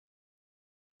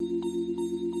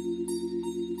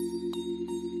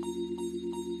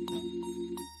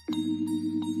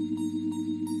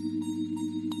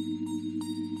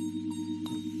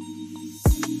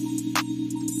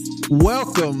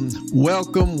Welcome to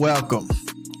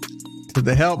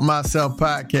the Help Myself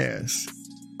podcast.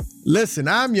 Listen,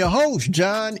 I'm your host,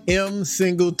 John M.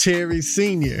 Singletary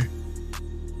Sr.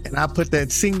 And I put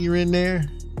that senior in there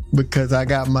because I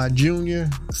got my junior.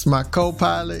 It's my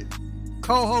co-pilot,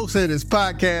 co-host of this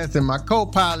podcast, and my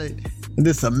co-pilot in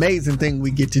this amazing thing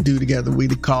we get to do together we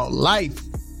call life.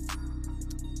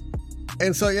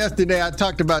 And so yesterday I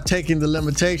talked about taking the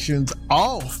limitations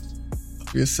off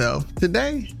yourself.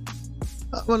 Today,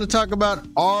 I want to talk about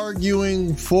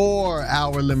arguing for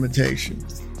our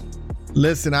limitations.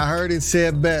 Listen, I heard it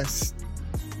said best.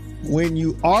 When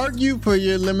you argue for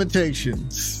your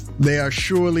limitations, they are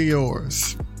surely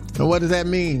yours. So what does that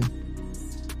mean?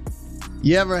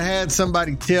 You ever had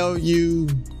somebody tell you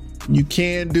you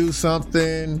can do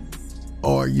something,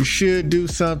 or you should do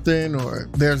something, or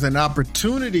there's an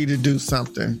opportunity to do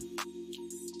something,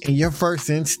 and your first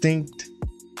instinct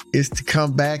is to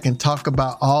come back and talk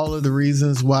about all of the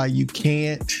reasons why you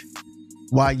can't,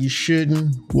 why you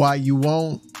shouldn't, why you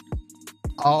won't,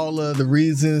 all of the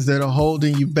reasons that are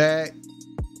holding you back.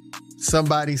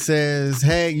 Somebody says,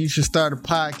 hey, you should start a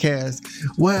podcast.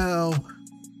 Well,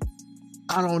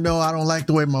 I don't know. I don't like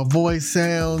the way my voice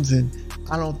sounds, and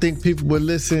I don't think people would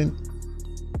listen.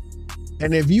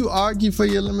 And if you argue for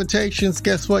your limitations,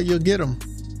 guess what? You'll get them.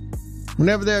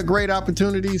 Whenever there are great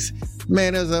opportunities,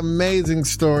 man, there's an amazing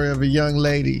story of a young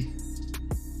lady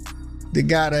that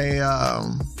got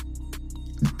a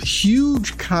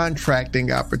huge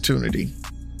contracting opportunity.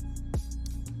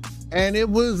 And it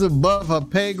was above her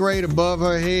pay grade, above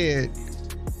her head.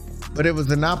 But it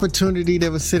was an opportunity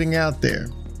that was sitting out there.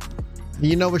 And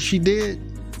you know what she did?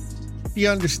 She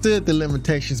understood the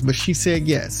limitations, but she said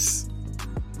yes.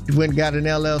 She went and got an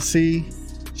LLC.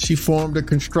 She formed a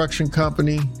construction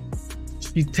company.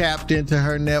 She tapped into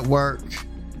her network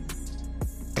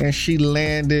and she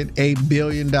landed a $1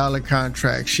 billion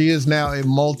contract. She is now a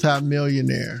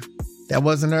multi-millionaire. That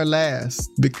wasn't her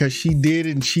last, because she did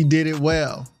it and she did it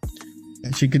well.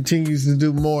 And she continues to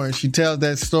do more. And she tells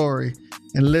that story.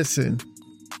 And listen,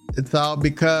 it's all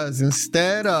because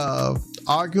instead of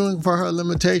arguing for her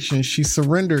limitations, she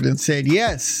surrendered and said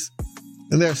yes.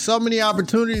 And there's so many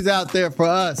opportunities out there for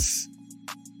us.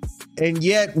 And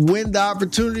yet when the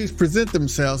opportunities present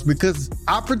themselves, because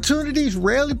opportunities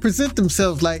rarely present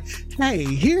themselves like, hey,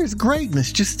 here's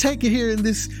greatness. Just take it here in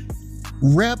this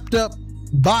wrapped up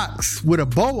box with a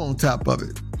bow on top of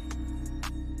it.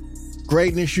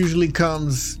 Greatness usually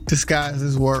comes disguised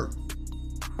as work.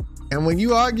 And when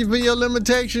you argue for your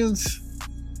limitations,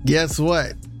 guess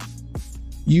what?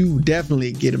 You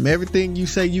definitely get them. Everything you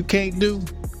say you can't do,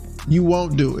 you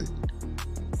won't do it,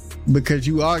 because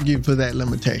you argued for that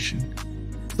limitation.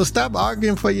 So stop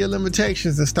arguing for your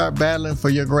limitations and start battling for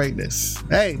your greatness.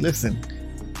 Hey, listen,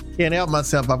 can't help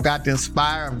myself. I've got to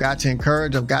inspire, I've got to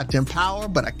encourage, I've got to empower,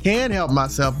 but I can help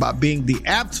myself by being the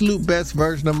absolute best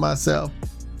version of myself.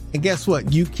 And guess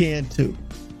what? You can too.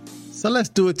 So let's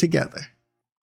do it together.